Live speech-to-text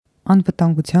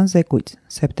Անվտանգության զեկույց,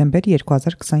 սեպտեմբեր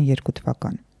 2022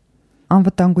 թվական։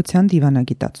 Անվտանգության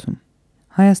դիվանագիտացում։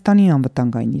 Հայաստանի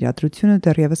անվտանգային իրադրությունը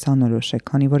դեռևս անորոշ է,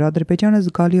 քանի որ Ադրբեջանը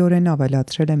զգալիորեն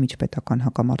ավելացրել է միջպետական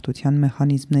հակամարտության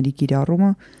մեխանիզմների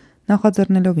կիրառումը,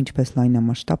 նախաձեռնելով ինչպես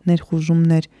լայնամասշտաբ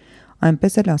ներխուժումներ,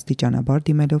 այնպես էլ աստիճանաբար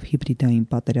դիմելով հիբրիդային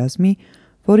պատերազմի,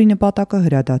 որի նպատակը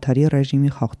հրադադարի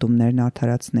ռեժիմի խախտումներն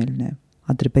արդարացնելն է։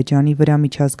 Ադրբեջանի վրա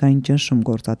միջազգային ճնշում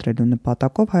գործադրելու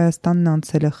նպատակով Հայաստանն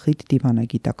անցել է խիտ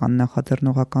դիվանագիտական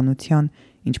նախաձեռնողականության,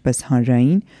 ինչպես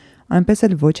հանրային, այնպես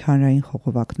էլ ոչ հանրային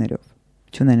խողովակներով։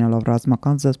 Չունենալով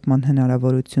ռազմական զսպման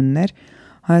հնարավորություններ,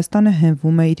 Հայաստանը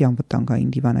հենվում է իր անվտանգային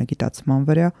դիվանագիտացման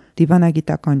վրա,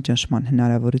 դիվանագիտական ճնշման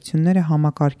հնարավորությունները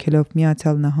համակարգելով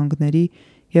ԱՄՆ-ի,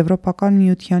 Եվրոպական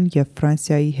միության և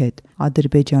Ֆրանսիայի հետ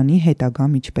Ադրբեջանի հետագա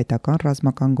միջպետական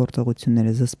ռազմական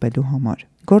գործողությունները զսպելու համար։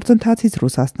 Գործընթացից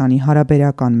Ռուսաստանի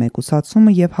հարաբերական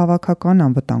մեկուսացումը և Հավաքական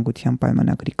անվտանգության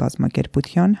պայմանագրի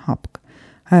կազմակերպության (ՀԱՊԿ)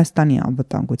 Հայաստանի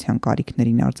անվտանգության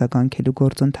կարիքներին արձագանքելու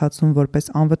գործընթացում որպես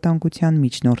անվտանգության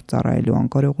միջնորդ ծառայելու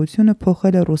անկարողությունը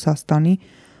փոխել է Ռուսաստանի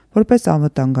որպես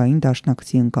անվտանգային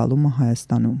դաշնակցի ընկալումը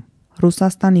Հայաստանում։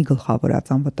 Ռուսաստանի գլխավորած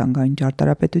անվտանգային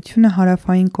ճարտարապետությունը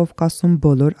Հարավային Կովկասում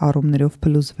բոլոր առումներով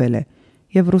փլուզվել է,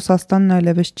 և Ռուսաստանն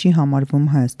այլևս չի համարվում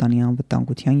Հայաստանի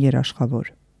անվտանգության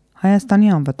երաշխավոր։ Հայաստանի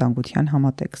անվտանգության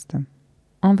համատեքստը։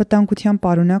 Անվտանգության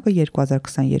պարունակը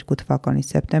 2022 թվականի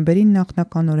սեպտեմբերին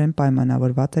նախնականորեն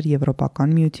պայմանավորված էր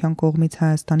Եվրոպական միության կողմից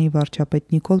Հայաստանի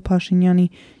վարչապետ Նիկոլ Փաշինյանի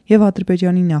և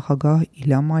Ադրբեջանի նախագահ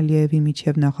Իլհամ Ալիևի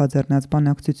միջև նախաձեռնած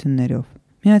բանակցություններով։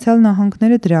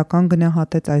 ԱՄՆ-ը դրական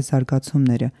գնահատեց այս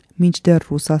զարգացումները, մինչդեռ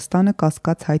Ռուսաստանը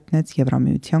կասկած հայտնեց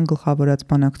Եվրամիության գլխավորած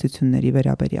բանակցությունների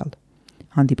վերաբերյալ։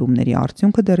 Հանդիպումների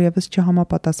արդյունքը դեռևս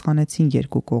չհամապատասխանեցին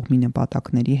երկու կողմի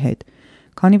նպատակների հետ,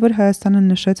 քանի որ Հայաստանը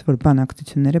նշեց, որ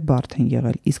բանակցությունները բարդ են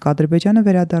եղել, իսկ Ադրբեջանը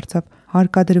վերադարձավ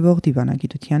հարկադրվող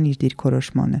դիվանագիտության իր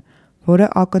դիրքորոշմանը, որը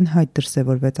ակնհայտ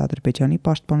դրսևորվեց Ադրբեջանի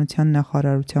պաշտպանության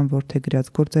նախարարության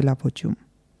որդեգրած գործելավոճում։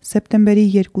 Սեպտեմբերի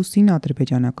 2-ին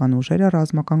ադրբեջանական ուժերը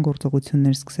ռազմական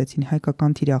գործողություններ սկսեցին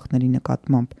հայկական թիրախների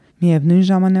նկատմամբ, միևնույն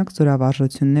ժամանակ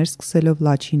զորավարժություններ սկսելով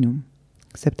Լաչինում։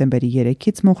 Սեպտեմբերի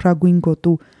 3-ից մոխրագույն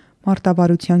գոտու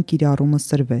մարտավարության կիրառումը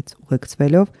սրվեց,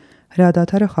 ուղեկցվելով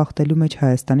հրադադարը խախտելու մեջ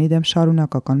Հայաստանի դեմ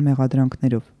շարունակական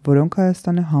մեղադրանքներով, որոնք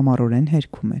Հայաստանը համառորեն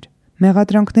հերքում էր։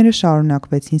 Մեղադրանքները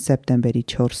շարունակվեցին սեպտեմբերի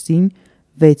 4-ին,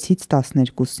 6-ից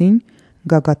 12-ին,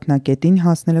 գագաթնակետին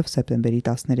հասնելով սեպտեմբերի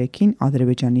 13-ին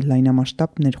Ադրբեջանի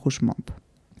լայնամասշտաբ ներխուժմամբ։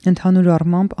 Ընդհանուր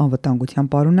առմամբ անվտանգության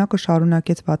պարունակը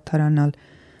շարունակեց վատթարանալ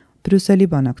Բրյուսելի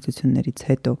բանակցություններից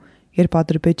հետո, երբ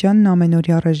Ադրբեջանն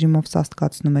ամենօրյա ռեժիմով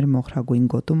սաստկացնում էր մոխրագույն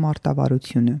գոտու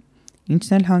մարտավարությունը,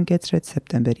 ինչն էլ հանգեցրեց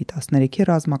սեպտեմբերի 13-ի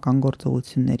ռազմական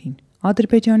գործողություններին։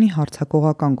 Ադրբեջանի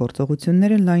հարձակողական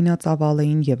գործողությունները լայնածավալ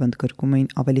էին և ընդգրկում էին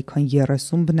ավելի քան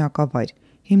 30 բնակավայր,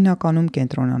 հիմնականում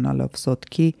կենտրոնանալով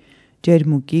Սոտքի,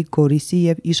 Ջերմուկի, Գորիսի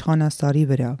և Իշխանասարի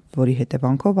վրա, որի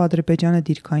հետևանքով Ադրբեջանը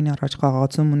դիրքային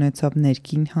առաջխաղացում ունեցավ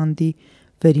Ներքին Հանդի,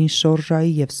 Վերին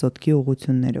Շորժայի և Սոտքի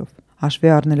ուղղություններով։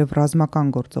 Հաշվի առնելով ռազմական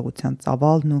գործողության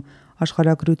ծավալն ու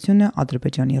աշխարհագրությունը,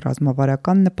 Ադրբեջանի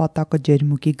ռազմավարական նպատակը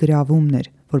Ջերմուկի գրավումն էր,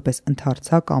 որպես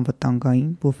ընդարձակ անվտանգային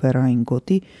բուֆերային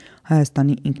գոտի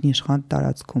Հայաստանի ինքնիշխան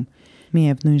տարածքում,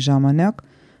 միևնույն ժամանակ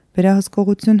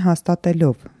վերահսկողություն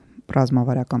հաստատելով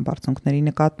ռազմավարական բարձունքների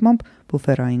նկատմամբ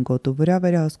բուֆերային գոտու վրա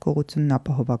վերահսկողությունն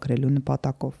ապահովագրելու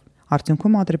նպատակով։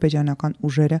 Արդյունքում ադրբեջանական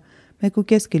ուժերը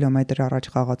 1.5 կիլոմետր առաջ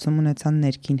խաղացում ունեցան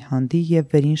Ներքին Հանդի և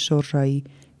Վերին Շորժայի,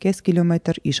 կես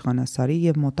կիլոմետր Իշխանասարի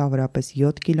և մոտավորապես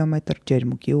 7 կիլոմետր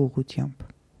Ջերմուկի ուղղությամբ։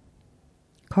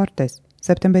 Քարտեզ։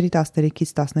 Սեպտեմբերի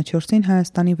 13-ից 14-ին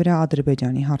Հայաստանի վրա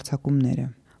Ադրբեջանի հարձակումները։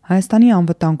 Հայաստանի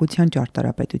անվտանգության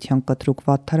ճարտարապետության կտրուկ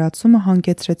վատթարացումը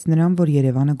հանգեցրեց նրան, որ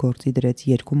Երևանը գործի դրեց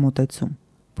երկու մոտեցում՝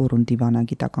 բուռն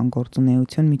դիվանագիտական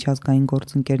գործունեություն միջազգային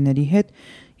գործընկերների հետ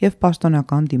և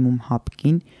պաշտոնական դիմում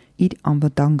ՀԱՊԿ-ին իր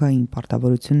անվտանգային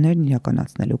պարտավորություններն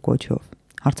իրականացնելու կոչով։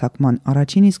 Հարձակման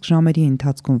առաջին իսկ ժամերի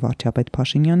ընթացքում վարչապետ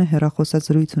Փաշինյանը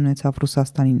հեռախոսազրույց ունեցավ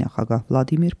Ռուսաստանի նախագահ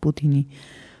Վլադիմիր Պուտինի,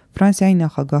 Ֆրանսիայի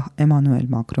նախագահ Էմանուել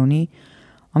Մակրոնի,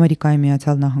 Ամերիկայի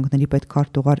Միացյալ Նահանգների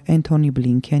պետքարտուղար Էնթոնի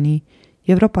Բլինքենի,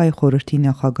 Եվրոպայի խորհրդի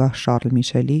նախագահ Շարլ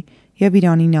Միշելի և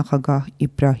Իրանի նախագահ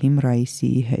Իբրահիմ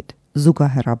Ռայիսիի հետ։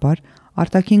 Զուգահեռաբար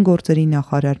արտաքին գործերի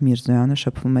նախարար Միրզոյանը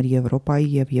շփվում էր Եվրոպայի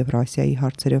և Եվրասիայի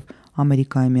հարցերով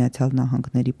Ամերիկայի Միացյալ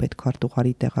Նահանգների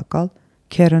պետքարտուղարի տեղակալ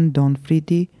Քերեն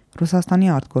Դոնֆրիդի,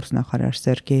 Ռուսաստանի արտգործնախարար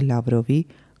Սերգեյ Լավրովի,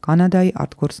 Կանադայի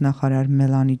արտգործնախարար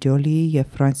Մելանի Ջոլիի և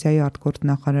Ֆրանսիայի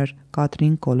արտգործնախարար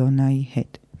Կատրին Կոլոննայի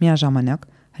հետ։ Միաժամանակ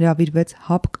հրավիրվեց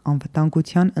ՀԱՊԿ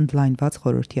անվտանգության ընդլայնված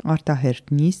խորհրդի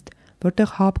արտահերթ նիստ, որտեղ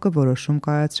ՀԱՊԿ որոշում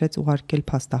կայացրեց ուղարկել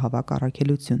փաստահավաք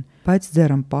առաքելություն, բայց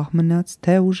ձեռնպահ մնաց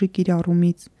թե ուժի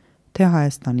կիրառումից, թե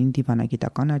Հայաստանին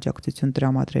դիվանագիտական աջակցություն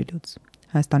տրամադրելուց,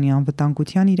 Հայաստանի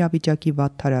անվտանգության իրավիճակի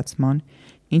վատ թարացման,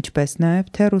 ինչպես նաև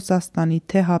թե Ռուսաստանի,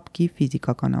 թե ՀԱՊԿ-ի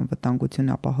ֆիզիկական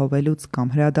անվտանգություն ապահովելուց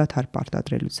կամ հրադադար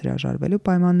պարտադրելուց հրաժարվելու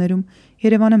պայմաններում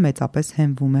Երևանը մեծապես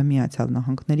հենվում է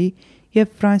ԱՄՆ-ի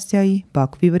և Ֆրանսիայի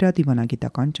Բաքվի վրա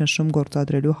դիվանագիտական ճնշում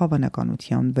գործադրելու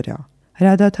հավանականության վրա։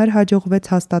 Հրադադար հաջողվեց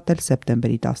հաստատել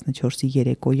սեպտեմբերի 14-ի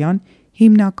երեկոյան,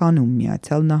 հիմնականում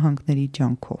ԱՄՆ-ի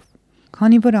ջանքով։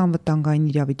 Քանի որ անվտանգային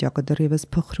իրավիճակը դեռևս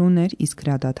փխրուն էր, իսկ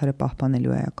հրադադարը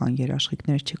պահպանելու էական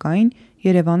երաշխիքներ չկային,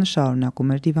 Երևանը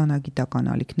շարունակում էր դիվանագիտական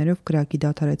ալիքներով կրակի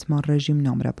դադարեցման ռեժիմն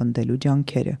ամրապնդելու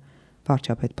ջանքերը։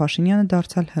 Վարչապետ Փաշինյանը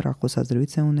դարձյալ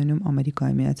հեռախոսազրույց է ունենում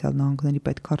Ամերիկայի Միացյալ Նահանգների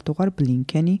պետքարտուղար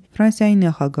Բլինքենի, Ֆրանսիայի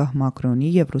նախագահ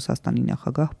Մակրոնի և Ռուսաստանի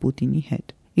նախագահ Պուտինի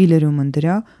հետ։ Ի լրումն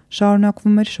դրա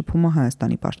շարունակվում էր շփումը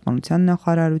Հայաստանի պաշտպանության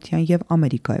նախարարության և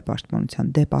Ամերիկայի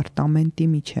պաշտպանության դեպարտամենտի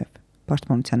միջև։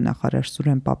 Պաշտպանության նախարար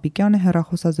Սուրեն Պապիկյանը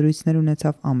հեռախոսազրույցներ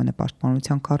ունեցավ ԱՄՆ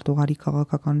պաշտպանության քարտուղարի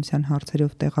քաղաքականության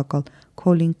հարցերով տեղակալ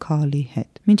Քոլին Քահլի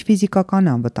հետ։ Մինչ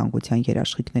ֆիզիկական անվտանգության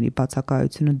երաշխիքների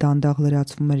բացակայությունը դանդաղ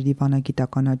լրացվում էր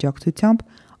դիվանագիտական աջակցությամբ,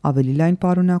 ավելի լայն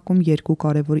պարունակում երկու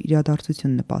կարևոր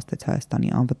իրադարձություն նպաստեց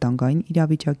Հայաստանի անվտանգային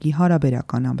իրավիճակի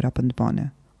հարաբերական ամրապնդմանը։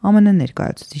 ԱՄՆ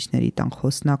ներկայացուցիչների տան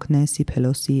խոսնակ Նենսի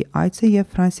Փելոսիի այցը և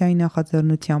Ֆրանսիայի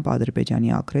նախաձեռնությամբ Ադրբեջանի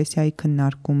ագրեսիայի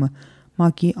քննարկումը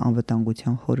ՄԱԿ-ի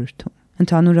անվտանգության խորհրդում։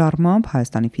 Ընդհանուր առմամբ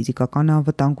Հայաստանի ֆիզիկական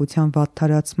անվտանգության վատ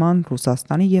թարացման,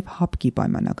 Ռուսաստանի և ՀԱՊԿ-ի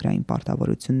պայմանագրային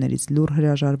պարտավորություններից լուռ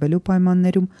հրաժարվելու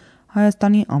պայմաններում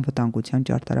Հայաստանի անվտանգության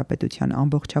ճարտարապետության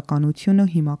ամբողջականությունը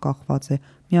հիմա կախված է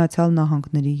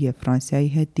ԱՄՆ-ի և Ֆրանսիայի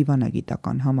հետ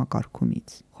դիվանագիտական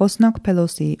համակարգումից։ Խոսնակ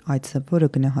Փելոսիի այցը, որը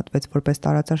գնահատվեց որպես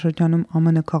տարածաշրջանում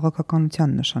ԱՄՆ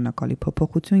քաղաքականության նշանակալի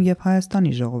փոփոխություն և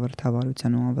Հայաստանի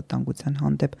ժողովրդավարության ու անվտանգության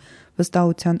հանդեպ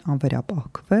վստահության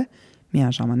անվերապահքվ է,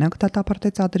 միաժամանակ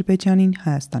դատապարտեց Ադրբեջանին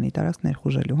Հայաստանի տարածք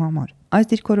ներխուժելու համար։ Այս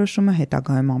դիրքորոշումը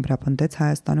հետագայում ամրապնդեց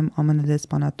Հայաստանում ԱՄՆ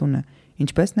դեսպանատունը,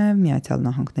 ինչպես նաև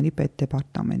ԱՄՆ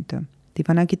պետդեպարտամենտը։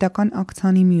 Դիվանագիտական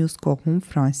ակցիայի մյուս կողմում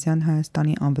Ֆրանսիան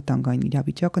Հայաստանի անվտանգային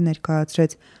իրավիճակը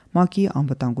ներկայացրեց ՄԱԿ-ի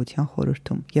անվտանգության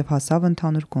խորհրդում և հասավ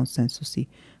ընդհանուր կոնսենսուսի,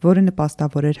 որը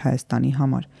նպաստավոր էր Հայաստանի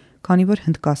համար, քանի որ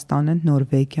Հնդկաստանը,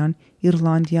 Նորվեգիան,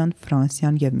 Իռլանդիան,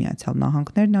 Ֆրանսիան և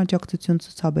ԱՄՆ-ն աջակցություն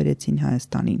ցուցաբերեցին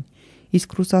Հայաստանին,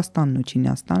 իսկ Ռուսաստանն ու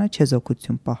Չինաստանը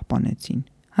չեզոքություն պահպանեցին։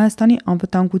 Հայաստանի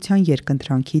անվտանգության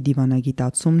երկընտրանքի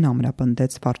դիվանագիտացումն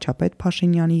ամրապնդեց վարչապետ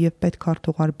Փաշինյանի և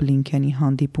պետքարտուղար Բլինքենի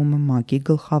հանդիպումը ՄԱԿ-ի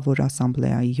Գլխավոր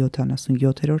ասամբլեայի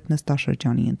 77-րդ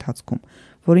նստաշրջանի ընթացքում,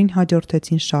 որին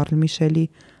հաջորդեցին Շառլ Միշելի,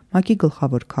 ՄԱԿ-ի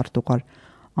գլխավոր քարտուղար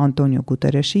Անտոնիո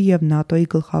Գուտերեշի և ՆԱՏՕ-ի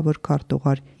գլխավոր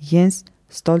քարտուղար Յենս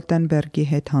Ստոլտենբերգի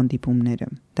հետ հանդիպումները։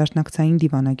 Դաշնակցային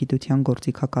դիվանագիտության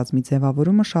գործիքակազմի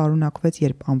ձևավորումը շարունակվեց,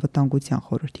 երբ անվտանգության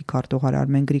խորհրդի քարտուղար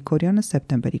Արմեն Գրիգորյանը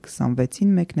սեպտեմբերի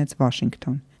 26-ին մեկնեց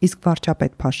Վաշինգտոն, իսկ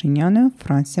վարչապետ Փաշինյանը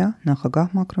Ֆրանսիա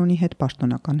նախագահ Մակրոնի հետ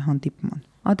պաշտոնական հանդիպման։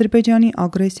 Ադրբեջանի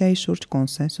ագրեսիայի շուրջ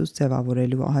կոնսենսուս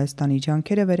ձևավորելու Հայաստանի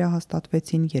ջանքերը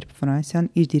վերահաստատվեցին, երբ Ֆրանսիան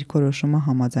իր դիրքորոշումը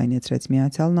համաձայնեցրեց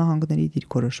ԱՄՆ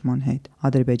դիրքորոշման հետ։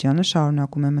 Ադրբեջանը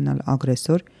շարունակում է մնալ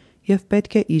ագրեսոր և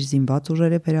պետք է իր զինված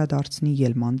ուժերը վերադարձնի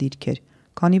ելման դիրքեր,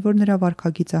 քանի որ նրա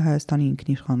վարքագիծը Հայաստանի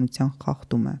ինքնիշխանության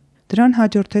խախտում է։ Դրան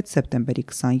հաջորդեց սեպտեմբերի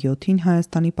 27-ին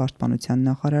Հայաստանի պաշտպանության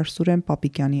նախարար Սուրեն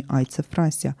Պապիկյանի այցը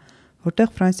Ֆրանսիա, որտեղ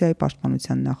Ֆրանսիայի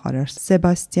պաշտպանության նախարար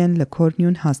Սեբաստիեն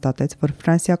Լեքորնյուն հաստատեց, որ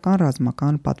ֆրանսիական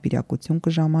ռազմական պատվիրակություն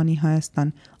կժամանի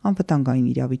Հայաստան անվտանգային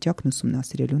իրավիճակն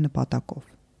ուսումնասիրելու նպատակով։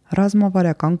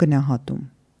 Ռազմավարական գնահատում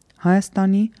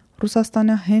Հայաստանի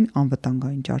Ռուսաստանահեն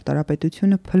անվտանգային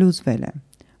ճարտարապետությունը փլուզվել է։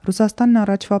 Ռուսաստանն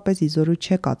առաջվա պես իզորու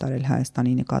չէ կատարել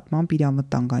Հայաստանի նկատմամբ իր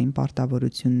անվտանգային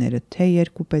պարտավորությունները թե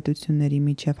երկու պետությունների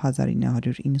միջև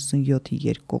 1997-ի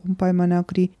երկկողմ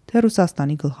պայմանագրի, թե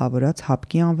Ռուսաստանի գլխավորած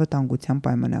ՀԱՊԿ-ի անվտանգության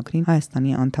պայմանագրին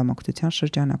Հայաստանի անդամակցության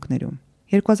շրջանակներում։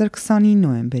 2020-ի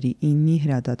նոյեմբերի 9-ի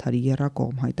հրադադարի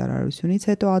եռակողմ հայտարարությունից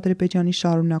հետո Ադրբեջանի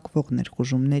շարունակվող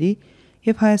ներխուժումների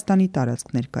և Հայաստանի տարածք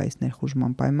ներկայիս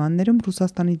ներխուժման պայմաններում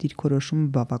Ռուսաստանի դիրքորոշումը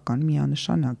բավական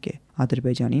միանշանակ է։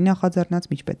 Ադրբեջանի նախաձեռնած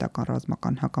միջպետական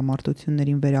ռազմական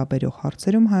հակամարտություններին վերաբերող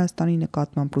հարցերում Հայաստանի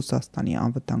նկատմամբ Ռուսաստանի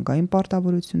անվտանգային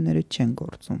պարտավորությունները չեն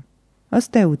գործում։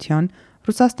 Ըստ էության,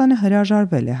 Ռուսաստանը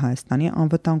հրաժարվել է Հայաստանի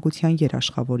անվտանգության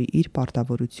երաշխավորի իր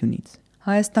պարտավորությունից։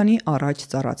 Հայաստանի առաջ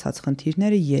ծառացած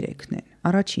խնդիրները 3-ն են։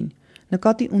 Առաջին,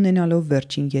 նկատի ունենալով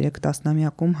վերջին 3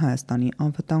 տասնամյակում Հայաստանի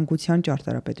անվտանգության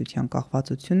ճարտարապետության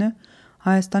կախվածությունը,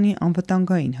 Հայաստանի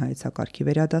անվտանգային հայեցակարգի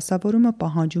վերադասավորումը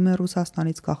պահանջում է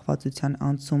Ռուսաստանից կախվածության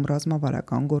անցում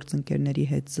ռազմավարական գործընկերների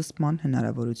հետ զսպման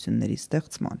հնարավորությունների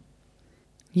ստեղծման։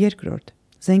 Երկրորդ,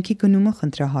 զենքի գնումը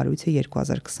խնդրահարույց է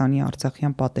 2020-ի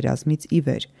Արցախյան պատերազմից ի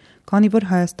վեր, քանի որ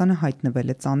Հայաստանը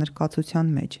հայտնվել է ծանր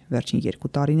կացության մեջ։ Վերջին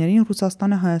 2 տարիներին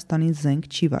Ռուսաստանը Հայաստանին զենք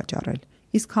չի վաճառել,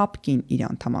 իսկ հապկին իր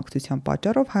անդամակցության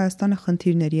պատճառով Հայաստանը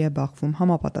խնդիրների է բախվում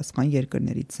համապատասխան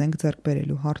երկրներից զենք ձեռք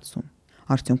բերելու հարցում։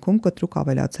 Արդյունքում կտրուկ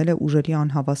ավելացել է ուժերի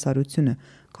անհավասարությունը,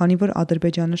 քանի որ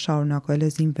Ադրբեջանը շարունակել է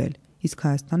զինվել, իսկ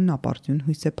Հայաստանն ապարդյուն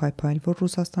հույս է փայփայել, որ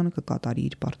Ռուսաստանը կկատարի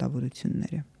իր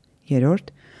պարտավորությունները։ Երրորդ,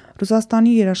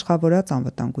 Ռուսաստանի երաշխավորած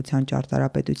անվտանգության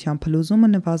ճարտարապետության փլուզումը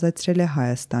նվազեցրել է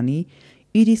Հայաստանի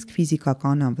իր իսկ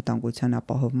ֆիզիկական անվտանգության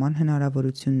ապահովման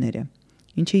հնարավորությունները,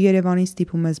 ինչը Երևանին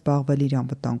ստիպում է զբաղվել իր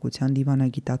անվտանգության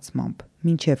դիվանագիտացմամբ,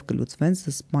 մինչև կլուծվեն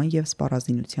զսպման և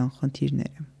սպառազինության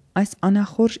խնդիրները։ Այս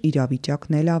անախորժ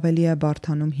իրավիճակն էլ ավելի է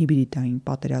բարդանում հիբրիդային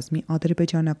պատերազմի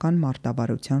ադրբեջանական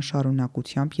մարտավարության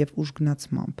շարունակությամբ և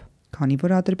ուժգնացմամբ, քանի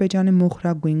որ Ադրբեջանը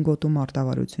մոխրագույն գոտու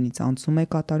մարտավարությունից անցում է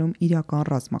կատարում իրական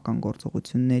ռազմական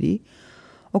գործողությունների,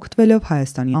 օգտվելով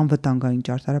Հայաստանի անվտանգային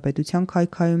ճարտարապետության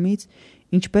քայքայումից,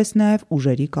 ինչպես նաև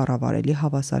ուժերի կառավարելի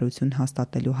հավասարություն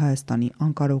հաստատելու Հայաստանի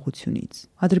անկարողությունից։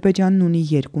 Ադրբեջանն ունի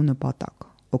երկու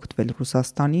նպատակ՝ օգտվել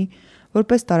Ռուսաստանի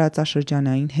որպես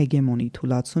տարածաշրջանային հեգեմոնի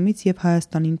թուլացումից և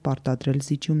Հայաստանին պարտադրել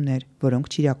զիջումներ, որոնք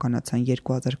չիրականացան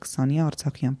 2020-ի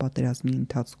Արցախյան պատերազմի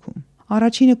ընթացքում։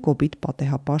 Առաջինը կոպիտ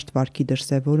պատեհապաշտ վարքի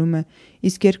դրսևորում է,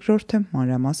 իսկ երկրորդը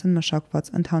մանրամասն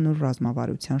մշակված ընդհանուր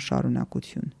ռազմավարության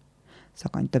շարունակություն։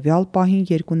 Սակայն տվյալ պահին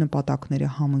երկու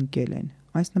նպատակները համընկել են։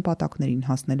 Այս նպատակներին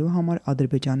հասնելու համար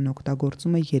Ադրբեջանն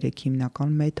օգտագործում է 3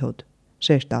 հիմնական մեթոդ՝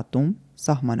 շեշտատում,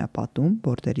 սահմանապատում,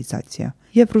 բորդերիզացիա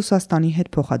և Ռուսաստանի հետ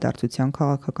փոխադարձության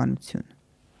քաղաքականություն։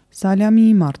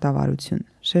 Սալյամիի մարտավարություն,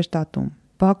 շեշտատում։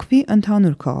 Բաքվի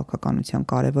ընդհանուր քաղաքականության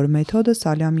կարևոր մեթոդը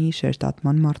Սալյամիի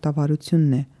շեշտատման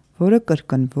մարտավարությունն է, որը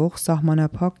կրկնվող,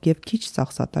 սահմանափակ և քիչ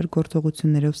ծախսատար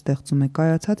գործողություններով ստեղծում է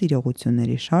կայացած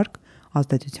իրողությունների շարք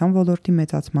ազդեցության ոլորտի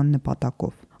մեծացման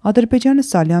նպատակով։ Ադրբեջանը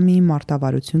Սալյամիի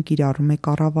մարտավարություն կիրառում է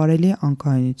կառավարելի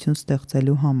անկայունություն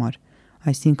ստեղծելու համար,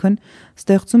 այսինքն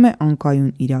ստեղծում է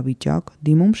անկայուն իրավիճակ,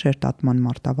 դիմում շեշտատման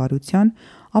մարտավարության,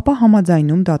 ապա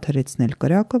համաձայնում դադարեցնել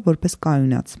կրակը որպես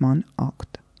կայունացման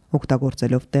ակտ։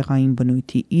 Օգտագործելով տեղային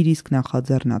բնույթի իր իսկ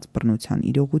նախաձեռնած բռնության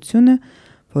իրողությունը,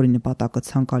 որի նպատակը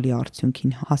ցանկալի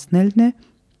արդյունքին հասնելն է,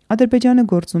 Ադրբեջանը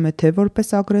գործում է թե որպես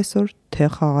ագրեսոր, թե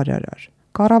խաղարարար։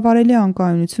 Կառավարելի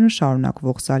անկայունությունը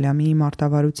շարունակվող Սալյամիի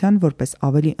մարտավարության որպես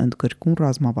ավելի ընդգրկուն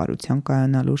ռազմավարության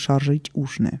կայանալու շարժիչ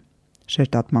ուժն է։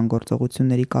 Շեշտատման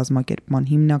գործողությունների կազմակերպման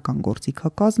հիմնական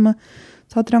գործիքակազմը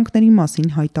սադրանքների մասին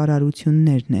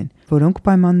հայտարարություններն են, որոնք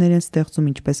պայմաններ են ստեղծում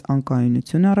ինչպես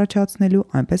անկայունություն առաջացնելու,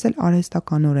 այնպես էլ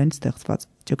արհեստականորեն ստեղծված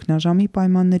ճգնաժամի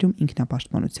պայմաններում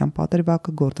ինքնապաշտպանության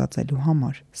պատրվակը գործածելու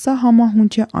համար։ Սա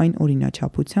համահունչ է այն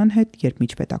օրինաչափության հետ, երբ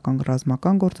միջպետական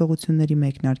ռազմական գործողությունների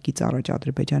մեկնարկից առաջ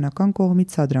ադրբեջանական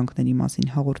կողմից սադրանքների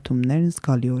մասին հաղորդումներն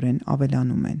զգալիորեն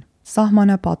ավելանում են։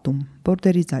 Սահմանապատում,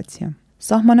 բորդերիզացիա։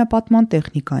 Սահմանապատման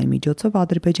տեխնիկայի միջոցով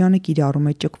Ադրբեջանը կիրառում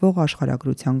է ճկվող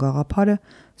աշխարհագրության գաղափարը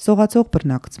սողացող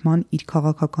բռնակցման իր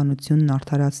քաղաքականությունն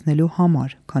արդարացնելու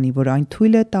համար, քանի որ այն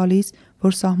թույլ է տալիս,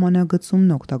 որ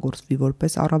սահմանագծումն օգտագործվի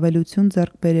որպես առավելություն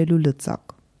ձեռք բերելու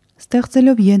լծակ։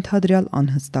 Ստեղծելով ենթադրյալ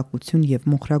անհստակություն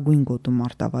և մոխրագույն գոտու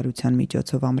մարտավարության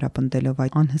միջոցով ամրապնդելով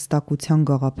այդ անհստակության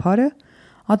գաղափարը,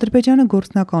 Ադրբեջանը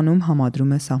գործնականում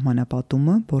համադրում է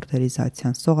սահմանապատումը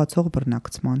բորդերիզացիան սողացող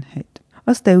բռնակցման հետ։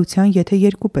 Ըստ էության, եթե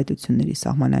երկու պետությունների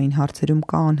սահմանային հարցերում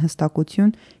կա անհստակություն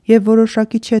և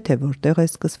որոշակի չէ, թե որտեղ է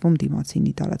սկսվում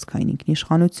դիմացինի տարածքային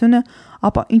ինքնիշխանությունը,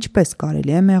 ապա ինչպես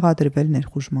կարելի է մեղադրվել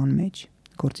ներխուժման մեջ։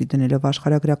 Գործի դնելով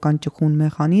աշխարհագրական ճկուն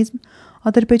մեխանիզմ,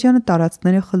 Ադրբեջանը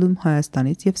տարածքներ է խլում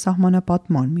Հայաստանից և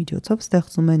սահմանապատման միջոցով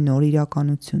ստեղծում է նոր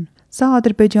իրականություն։ Սա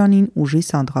Ադրբեջանին ուժի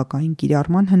սանդղակային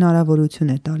կիրառման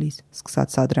հնարավորություն է տալիս,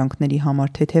 սկսած սադրանքների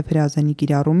համար թեթև հրազենի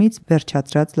կիրառումից,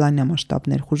 վերջացրած լայնամասշտաբ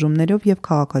ներխուժումներով և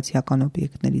քաղաքացիական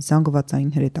օբյեկտների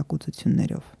զանգվածային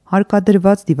հրետակոծություններով։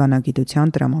 Հարկադրված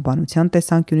դիվանագիտության տրամաբանության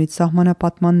տեսանկյունից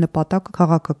սահմանապատման նպատակը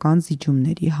քաղաքական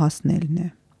զիջումների հասնելն է։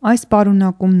 Այս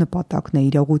պարունակում նպատակն է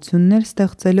իրողություններ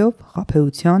ստեղծելով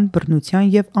խաբեության,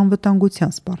 բռնության և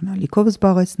անվտանգության սպառնալիքով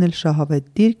զբաղեցնել շահավետ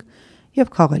դիրք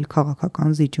և քաղել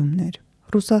քաղաքական զիջումներ։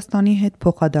 Ռուսաստանի հետ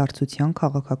փոխադարձության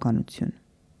քաղաքականություն։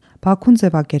 Բաքուն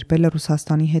ձևակերպել է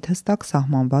Ռուսաստանի հետ հստակ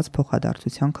սահմանված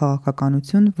փոխադարձության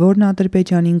քաղաքականություն, որն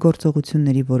Ադրբեջանին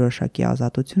գործողությունների որոշակի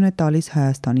ազատություն է տալիս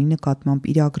Հայաստանի նկատմամբ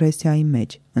իր ագրեսիայի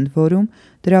մեջ, ընդ որում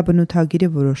դրա բնութագիրը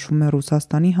որոշվում է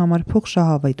Ռուսաստանի համար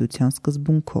փոխշահավետության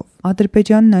սկզբունքով։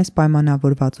 Ադրբեջանն այս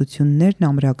պայմանավորվածություններն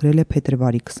ամրագրել է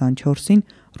փետրվարի 24-ին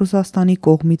Ռուսաստանի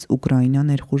կողմից Ուկրաինա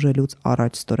ներխուժելուց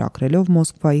առաջ ստորագրելով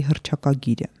Մոսկվայի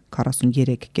հռչակագիրը։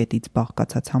 43 կետից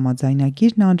բաղկացած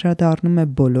համաձայնագիրն անդրադառնում է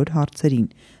բոլոր հարցերին՝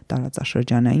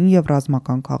 տարածաշրջանային եւ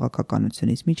ռազմական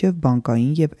քաղաքականությունից մինչեւ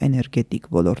բանկային եւ էներգետիկ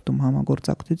ոլորտում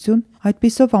համագործակցություն,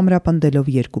 այդպիսով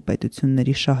ամրապնդելով երկու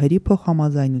պետությունների շահերի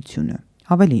փոխհամաձայնությունը։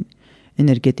 Ավելին,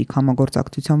 էներգետիկ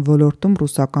համագործակցության ոլորտում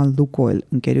ռուսական Լուկոյլ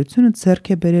ընկերությունը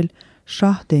ձեռք է բերել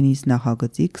Շահ Դենիզ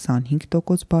նախագծի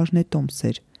 25%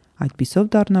 բաժնետոմսեր, այդպիսով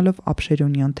դառնալով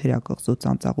Աբշերոնյան թերակղզու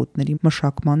ծանծաղուտների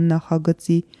մշակման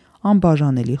նախագծի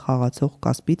անբաժանելի խաղացող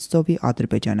Կասպից ծովի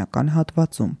ադրբեջանական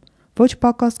հատվածում։ Ոչ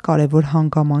պակաս կարևոր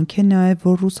հանգամանք է նաև,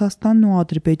 որ Ռուսաստանն ու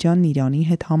Ադրբեջանն Իրանի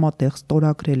հետ համատեղ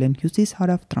ստորագրել են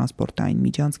հյուսիս-հարավ տրանսպորտային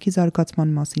միջանցքի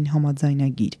զարգացման մասին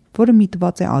համաձայնագիր, որը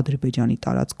միտված է Ադրբեջանի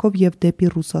տարածքով եւ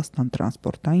դեպի Ռուսաստան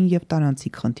տրանսպորտային եւ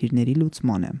տարանցիկ խնդիրների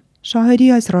լուծմանը։ Շահերի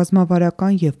այս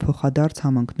ռազմավարական եւ փոխադարձ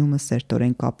համընկնումը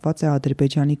սերտորեն կապված է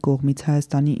Ադրբեջանի կողմից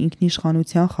Հայաստանի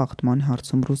ինքնիշխանության խախտման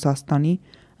հարցում Ռուսաստանի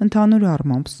ընդհանուր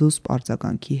առմամբ զուսպ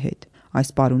արձագանքի հետ։ Այս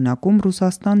պարունակում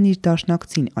Ռուսաստանն իր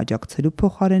դաշնակցին աջակցելու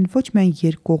փոխարեն ոչ միայն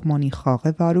երկկողմանի խաղ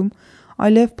է վարում,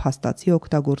 այլև փաստացի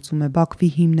օգտագործում է Բաքվի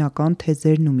հիմնական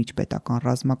թեզերն ու միջպետական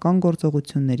ռազմական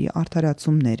գործողությունների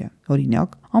արդարացումները։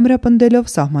 Օրինակ,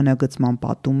 ամրապնդելով սահմանագծման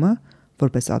պատումը,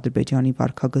 որպես Ադրբեջանի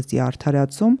վարքագծի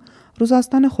արդարացում,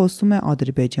 Ռուսաստանը խոսում է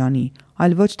Ադրբեջանի,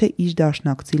 այլ ոչ թե իր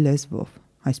դաշնակցի լեզվով։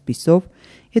 Այսպիսով,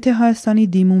 եթե Հայաստանի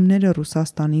դիմումները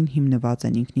Ռուսաստանին հիմնված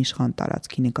են ինքնիշխան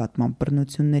տարածքի նկատմամբ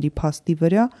բռնությունների փաստի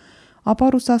վրա, ապա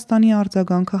Ռուսաստանի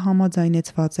արձագանքը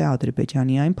համաձայնեցված է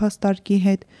Ադրբեջանի այն փաստարկի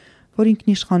հետ, որ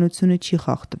ինքնիշխանությունը չի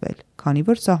խախտվել, քանի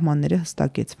որ սահմանները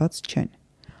հստակեցված չեն։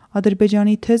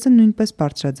 Ադրբեջանի թեզը նույնպես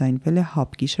բարձրաձայնվել է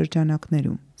ՀԱՊԿ-ի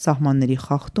շրջանակներում։ Սահմանների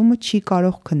խախտումը չի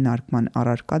կարող քննարկման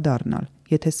առարկա դառնալ,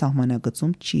 եթե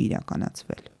սահմանագծում չի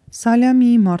իրականացվել։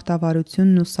 Սալյամիի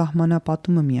մարտավարությունն ու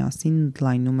սահմանապատումը միասին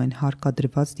ընդլայնում են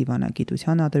հարկադրված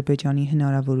դիվանագիտության Ադրբեջանի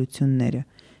հնարավորությունները,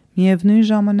 միևնույն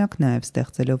ժամանակ նաև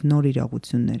ստեղծելով նոր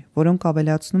իրողություններ, որոնք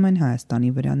ավելացնում են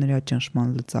Հայաստանի վրա նրա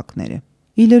ճնշման լծակները։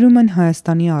 Ի լրում են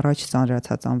Հայաստանի առաջ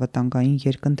ծանրացած անվտանգային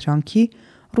երկընտրանքի,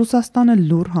 Ռուսաստանը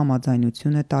լուռ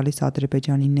համաձայնություն է տալիս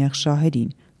Ադրբեջանի նեղ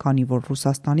շահերին, քանի որ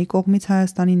Ռուսաստանի կողմից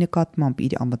Հայաստանի նկատմամբ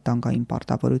իր անվտանգային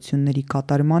պարտավորությունների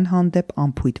կատարման հանդեպ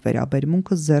անփույթ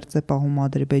վերաբերմունքը զերծ է պահում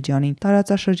Ադրբեջանին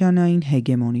տարածաշրջանային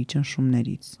հեգեմոնի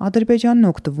ճնշումներից։ Ադրբեջանն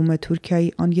օգտվում է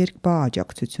Թուրքիայի աներկբա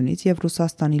աջակցությունից եւ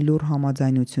Ռուսաստանի լուռ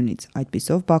համաձայնությունից,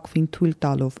 այդպիսով Բաքվին թույլ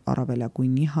տալով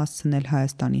առավելագույնի հասցնել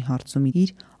Հայաստանի հարցում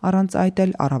իր առանց այդ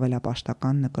էլ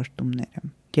առավելապաշտական նկրտումները։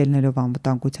 Ելնելով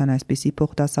անվտանգության այսպիսի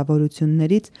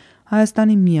փոխդասավորություններից,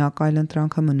 Հայաստանի միակ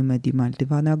այլընտրանքը մնում է դիմել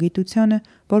դիվանագիտությանը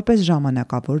որպես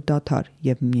ժամանակավոր դադար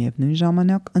եւ միևնույն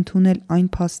ժամանակ ընդունել այն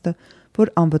փաստը,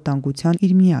 որ անվտանգության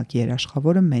իր միակ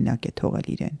երաշխավորը մենակ է թողել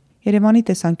իրեն։ Երևանի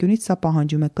տեսանկյունից սա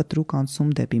պահանջում է կտրուկ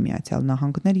անցում դեպի Միացյալ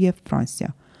Նահանգներ եւ Ֆրանսիա,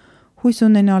 հույս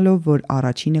ունենալով, որ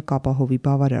առաջինը կապահովի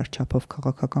բավարար չափով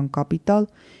քաղաքական կապիտալ,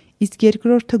 իսկ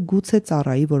երկրորդը գուցե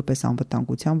ծառայի որպես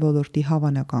անվտանգության ոլորտի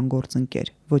հավանական գործընկեր,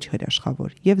 ոչ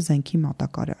հրաշխավոր եւ զենքի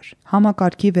մատակարար։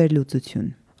 Համակարգի վերլուծություն։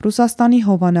 Ռուսաստանի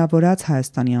հովանավորած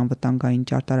Հայաստանի անվտանգային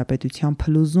ճարտարապետության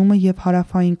փլուզումը եւ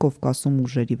հարավային Կովկասում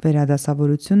ուժերի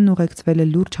վերադասավորությունն ուղեկցվել է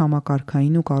լուրջ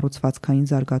համակարգային ու կառուցվածքային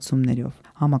զարգացումներով։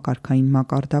 Համակարգային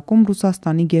մակարդակում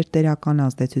Ռուսաստանի գերտերական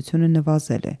ազդեցությունը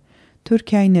նվազել է։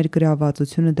 Թուրքիայի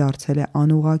ներգրավվածությունը դարձել է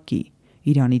անուղղակի։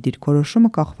 Իրանի դիրքորոշումը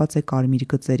կախված է կարմիր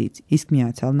գծերից, իսկ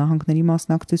Միացյալ Նահանգների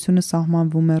մասնակցությունը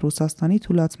սահմանվում է Ռուսաստանի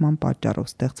թուլացման պատճառով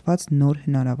ստեղծված նոր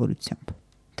հնարավորությամբ։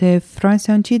 Թեև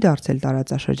Ֆրանսիան չի դարձել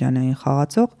տարածաշրջանային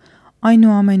խաղացող,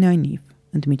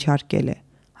 այնուամենայնիվ ընդմիջարկել է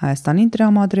Հայաստանին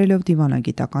տրամադրելով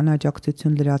դիվանագիտական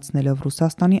աջակցություն լրացնելով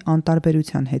Ռուսաստանի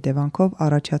անտարբերության հետևանքով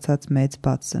առաջացած մեծ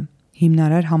բացը։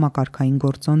 Հիմնարար համակարգային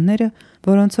գործոնները,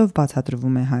 որոնցով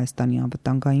բացատրվում է Հայաստանի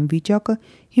անվտանգային վիճակը,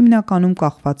 հիմնականում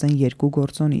կախված են երկու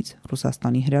գործոնից՝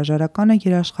 Ռուսաստանի հրաժարականը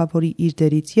երաշխավորի իր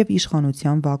դերից եւ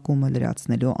իշխանության վակուումը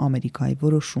լրացնելու Ամերիկայի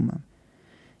որոշումը։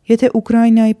 Եթե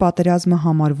Ուկրաինայի պատերազմը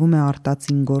համարվում է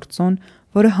արտածին գործոն,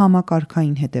 որը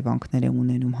համակարգային հետևանքներ է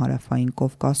ունենում հարավային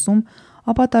Կովկասում,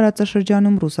 ապա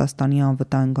տարածաշրջանում Ռուսաստանի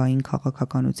անվտանգային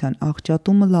քաղաքականության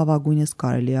աղճատումը լավագույնս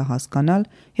կարելի է հասկանալ,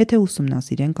 եթե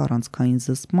ուսումնասիրենք առանցքային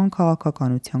զսպման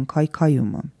քաղաքականության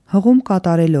քայքայումը։ Հղում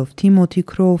կատարելով Թիմոթի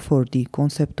Քրոուֆորդի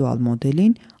կոնցեպտուալ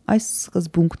մոդելին, Այս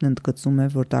սկզբունքն ընդգծում է,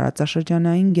 որ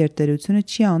տարածաշրջանային գերտերությունը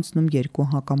չի անցնում երկու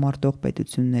հակամարտող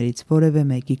պետություններից որևէ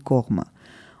մեկի կողմը,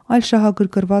 այլ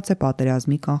շահագրգռված է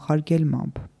պատերազմի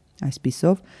կանխարգելմամբ։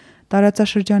 Այսպիսով,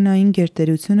 տարածաշրջանային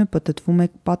գերտերությունը պտտվում է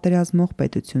պատերազմող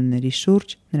պետությունների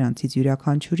շուրջ, նրանցից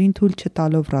յուրաքանչյուրին թույլ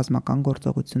չտալով ռազմական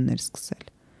գործողություններ սկսել։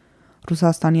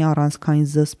 Ռուսաստանի առանցքային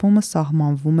զսպումը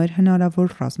սահմանվում էր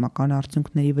հնարավոր ռազմական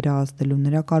արդյունքների վրա ազդելու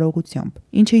նրա կարողությամբ,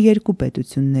 ինչը երկու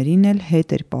պետություններին էլ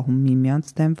հետ էր պահում միմյանց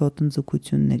դեմ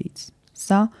ոտնձգություններից։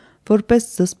 Սա, որպես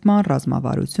զսպման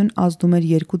ռազմավարություն, ազդում էր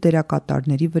երկու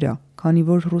դերակատարների վրա, քանի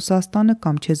որ Ռուսաստանը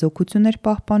կամ չեզոքություն էր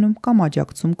պահպանում կամ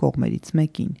աջակցում կողմերից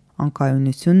մեկին։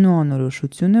 Անկայունությունն ու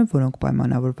անորոշությունը, որոնք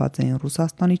պայմանավորված էին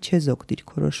Ռուսաստանի չեզոք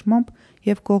դիրքորոշմամբ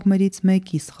և կողմերից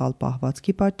մեկի սխալ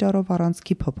պահվածքի պատճառով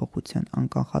առանցքի փոփոխության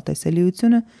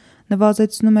անկանխատեսելիությունը,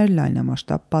 նվազեցնում էր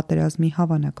լայնամասշտաբ պատերազմի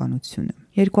հավանականությունը։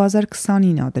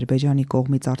 2029 Ադրբեջանի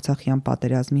կողմից Արցախյան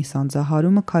պատերազմի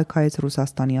սանձահարումը քայքայեց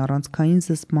Ռուսաստանի առանցքային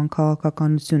զսպման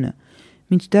քաղաքականությունը,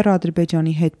 մինչդեռ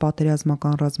Ադրբեջանի հետ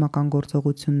պատերազմական ռազմական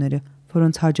գործողությունները,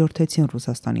 որոնց հաջորդեցին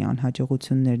Ռուսաստանի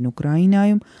անհաջողություններն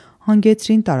Ուկրաինայում,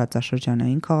 հանգեցրին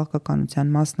տարածաշրջանային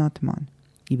քաղաքականության մասնատման։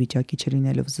 Ի վիճակի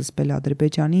չլինելով զսպել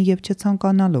Ադրբեջանին և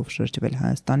չցանկանալով շրջվել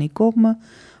Հայաստանի կողմը,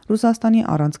 Ռուսաստանի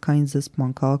առանցքային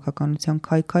զսպման քաղաքականության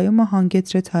քայքայումը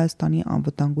հանգեցրեց Հայաստանի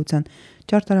անվտանգության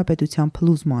ճարտարապետության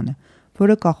փլուզմանը,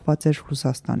 որը կախված էր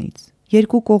Ռուսաստանից։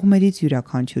 Երկու կողմերից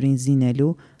յուրաքանչյուրին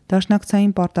զինելու,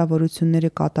 դաշնակցային պարտավորությունները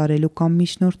կատարելու կամ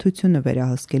միջնորդությունը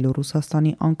վերահսկելու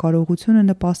Ռուսաստանի անկարողությունը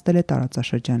նպաստել է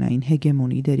տարածաշրջանային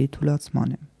հեգեմոնի դերի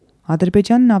թուլացմանը։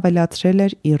 Ադրբեջանն ավելացրել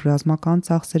էր իր ռազմական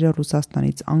ծախսերը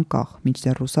Ռուսաստանից անկախ,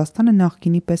 մինչդեռ Ռուսաստանը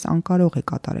նախկինի պես անկարող է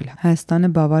կատարել Հայաստանը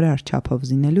բավարար չափով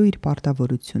զինելու իր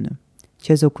պարտավորությունը։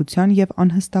 Չեզոքության և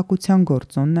անհստակության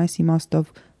գործոնն այս իմաստով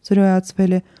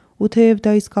զրոյացվել է, ու թեև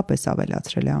դա իսկապես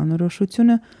ավելացրել է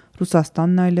անորոշությունը,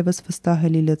 Ռուսաստանն այլևս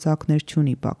վստահելի լծակներ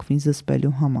չունի Բաքվին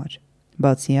զսպելու համար։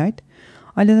 Բացի այդ,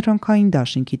 այլընտրանքային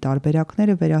դաշինքի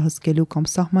տարբերակները վերահսկելու կամ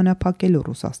սահմանափակելու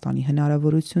Ռուսաստանի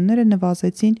հնարավորությունները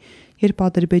նվազեցին, երբ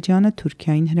Ադրբեջանը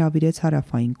Թուրքիային հրավիրեց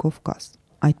Հարավային Կովկաս։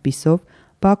 Այդպիսով,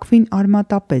 Բաքվին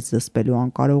արմատապես զսպելու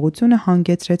անկարողությունը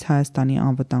հանգեցրեց Հայաստանի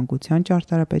անվտանգության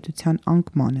ճարտարապետության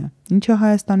անկմանը, ինչը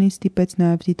Հայաստանին ստիպեց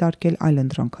նաև դիտարկել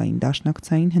այլընտրանքային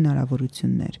դաշնակցային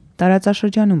հնարավորություններ։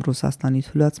 Տարածաշրջանում Ռուսաստանի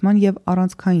թուլացման և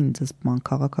առանցքային զսպման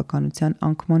քաղաքականության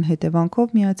անկման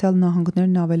հետևանքով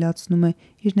ԱՄՆ-ն ավելացնում է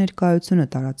իր ներկայությունը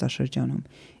տարածաշրջանում,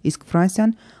 իսկ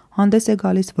Ֆրանսիան հանդես է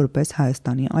գալիս որպես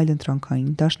Հայաստանի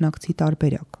այլընտրանքային դաշնակցի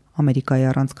տարբերակ։ Ամերիկայի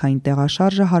առանցքային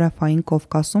տեղաշարժը Հարավային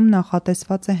Կովկասում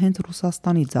նախատեսված է հենց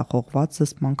Ռուսաստանի ձախողված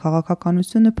զսպման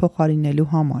քաղաքականությունը փոխարինելու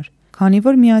համար, քանի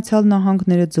որ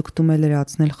ԱՄՆ-ն ձգտում է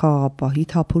լրացնել խաղաղապահի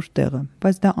թափուր տեղը,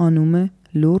 բայց դա անում է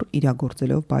լուռ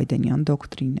իրագործելով բայդենյան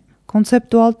դոկտրինը։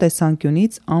 Կոնցեպտուալ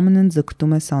տեսանկյունից ԱՄՆ-ն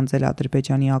ձգտում է սանձել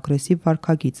Ադրբեջանի ագրեսիվ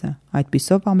վարքագիծը,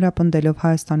 այդպիսով ամրապնդելով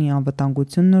Հայաստանի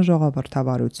անվտանգությունն ու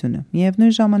ժողովրդավարությունը,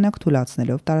 միևնույն ժամանակ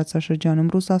թուլացնելով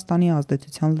տարածաշրջանում Ռուսաստանի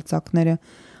ազդեցության լծակները,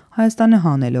 Հայաստանը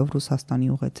հանելով Ռուսաստանի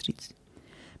ուղեծրից։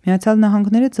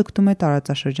 ԱՄՆ-ն ձգտում է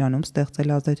տարածաշրջանում ստեղծել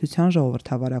ազդեցության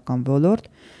ժողովրդավարական ոլորտ,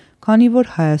 քանի որ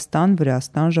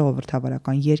Հայաստան-Վրաստան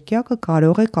ժողովրդավարական երկյակը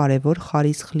կարող է կարևոր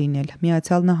խարիսխ լինել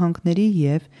ԱՄՆ-ի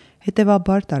և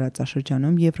հետևաբար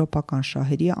տարածաշրջանում եվրոպական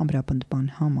շահերի ամրապնդման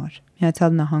համար։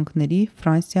 ԱՄՆ-ի,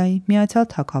 Ֆրանսիայի, Միացյալ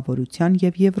Թագավորության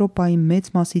և Եվրոպայի մեծ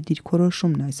մասի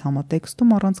դիրքորոշումն այս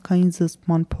համատեքստում առանցքային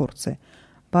զսպման փորձ է,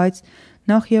 բայց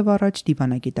նախ և առաջ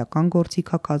դիվանագիտական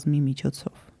գործիքակազմի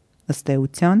միջոցով։ Ըստ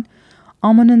էության,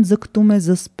 ԱՄՆ-ն ձգտում է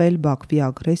զսպել Բաքվի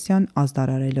ագրեսիան,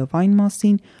 ազդարարելով այն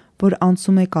մասին, որ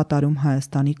անցում է կատարում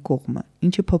Հայաստանի կողմը,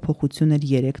 ինչը փոփոխություն էր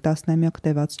 3 տասնամյակ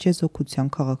տևած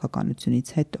չեզոքության քաղաքականությունից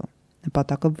հետո։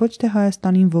 Նպատակը ոչ թե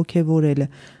Հայաստանին ոգևորելը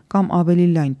կամ ավելի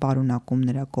լայն պարունակում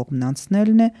նրա կողմն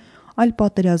անցնելն է, այլ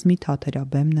պատերազմի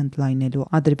թաթերաբեմն ընդլայնելու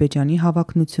Ադրբեջանի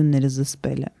հավակնությունները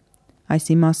զսպելը։ Այս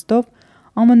իմաստով,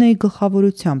 ԱՄՆ-ի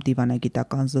գլխավորությամբ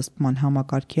դիվանագիտական զսպման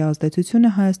համակարգի ազդեցությունը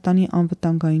Հայաստանի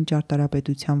անվտանգային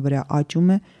ճարտարապետության վրա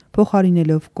աճում է,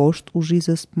 փոխարինելով կոշտ ուժի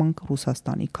զսպման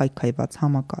Ռուսաստանի քայքայված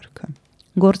համակարգը։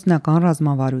 Գործնական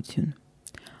ռազմավարություն։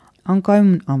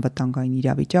 Անկայուն անվտանգային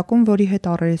իրավիճակում, որի հետ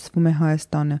առերեսվում է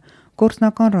Հայաստանը,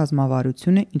 գործնական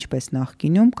ռազմավարությունը, ինչպես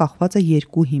նախկինում, կախված է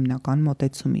երկու հիմնական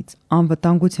մոտեցումից՝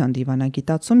 անվտանգության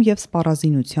դիվանագիտացում և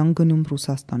սպառազինության գնում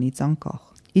Ռուսաստանից անկախ։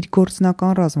 Իր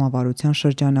գործնական ռազմավարության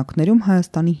շրջանակներում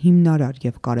Հայաստանի հիմնարար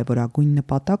և կարևորագույն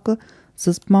նպատակը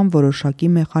զսպման որոշակի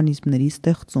մեխանիզմների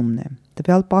ստեղծումն է։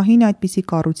 Տվյալ պահին այդպիսի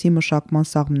կառույցի մշակման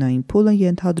սաղմնային փուլը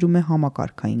ենթադրում է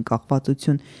համակարգային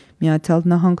կախվածություն Միացյալ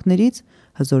Նահանգներից,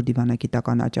 հզոր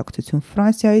դիվանագիտական աջակցություն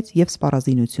Ֆրանսիայից և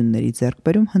սպառազինությունների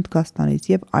ձեռքբերում Հնդկաստանից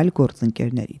և այլ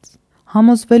գործընկերներից։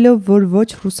 Համոզվելով, որ ոչ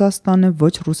Ռուսաստանը,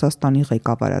 ոչ Ռուսաստանի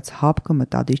ղեկավարած ՀԱՊԿ-ը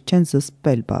մտադիր չեն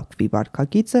զսպել Բաքվի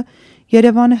վարքագիծը,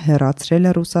 Երևանը հեռացրել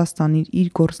է Ռուսաստանին իր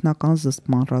գործնական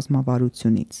զսպման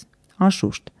ռազմավարությունից։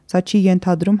 Անշուշտ, սա չի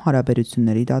ենթադրում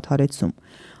հարաբերությունների դադարեցում,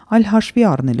 այլ հաշվի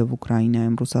առնելով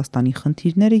Ուկրաինայում Ռուսաստանի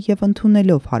խնդիրները և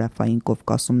ընդունելով Հարավային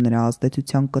Կովկասում նրա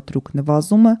ազդեցության կտրուկ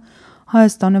նվազումը,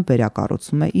 Հայաստանը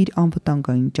վերակառուցում է իր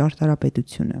անվտանգային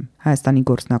ճարտարապետությունը։ Հայաստանի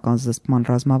գործնական զսպման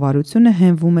ռազմավարությունը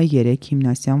հենվում է 3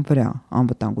 հիմնասյան վրա՝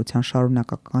 անվտանգության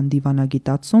շարունակական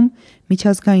դիվանագիտացում,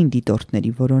 միջազգային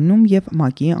դիտորդների որոնում և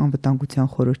ՄԱԿ-ի Անվտանգության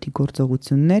խորհրդի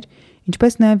գործողություններ,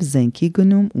 ինչպես նաև զենքի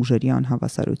գնում ուժերի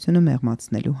անհավասարությունը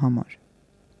մեղմացնելու համար։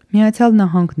 Միացյալ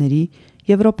Նահանգների,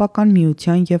 Եվրոպական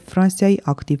միության և Ֆրանսիայի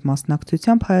ակտիվ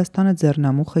մասնակցությամբ Հայաստանը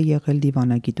ձեռնամուխ է եղել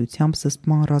դիվանագիտությամբ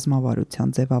զսպման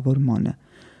ռազմավարության ձևավորմանը,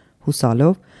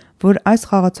 հուսալով, որ այս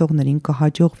խաղացողներին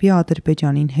կհաջողվի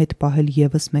Ադրբեջանին հետ պահել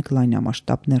ևս մեկ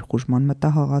լայնամասշտաբ ներխուժման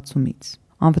մտահղացումից։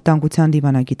 Անվտանգության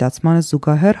դիվանագիտացմանը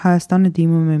զուգահեռ Հայաստանը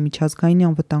դիմում է միջազգային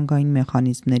անվտանգային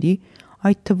մեխանիզմների,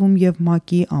 այդ թվում և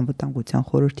ՄԱԿ-ի Անվտանգության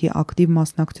խորհրդի ակտիվ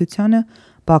մասնակցությանը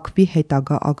Բաքվի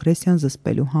հետագա ագրեսիան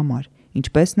զսպելու համար,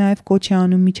 ինչպես նաև կոչ է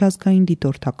անում միջազգային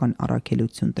դիտորդական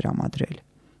առաքելություն տրամադրել։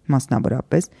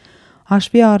 Մասնավորապես,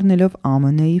 հաշվի առնելով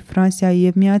ԱՄՆ-ի, Ֆրանսիայի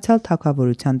և Միացյալ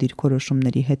Թագավորության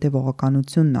դիրքորոշումների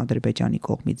հետևողականությունն Ադրբեջանի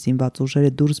կողմից զինված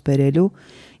ուժերը դուրս բերելու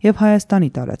և Հայաստանի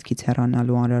տարածքից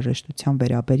հեռանալու անհրաժեշտության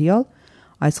վերաբերյալ,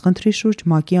 այս խնդրի շուրջ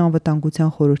ՄԱԿ-ի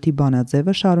Անվտանգության խորհրդի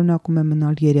բանաձևը շարունակում է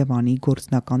մնալ Երևանի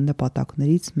գործնական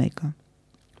նպատակներից մեկը։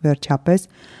 Վերջապես,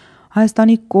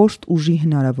 Հայաստանի կոշտ ուժի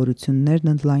հնարավորություններն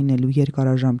ընդլայնելու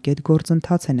երկարաժամկետ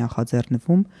գործընթաց է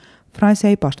նախաձեռնվում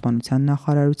Ֆրանսիայի պաշտպանության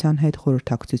նախարարության հետ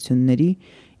խորհրդակցությունների,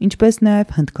 ինչպես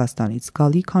նաև Հնդկաստանից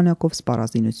զգալի քանակով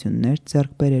սպառազինություններ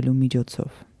ձեռք բերելու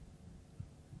միջոցով։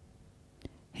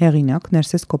 Հեղինակ՝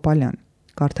 Ներսես Կոպալյան,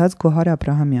 կարդաց Գոհար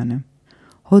Աբրահամյանը։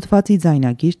 Հոդվածի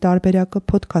ձայնագիր տարբերակը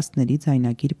Փոդքասթների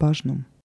ձայնագիր բաժնում։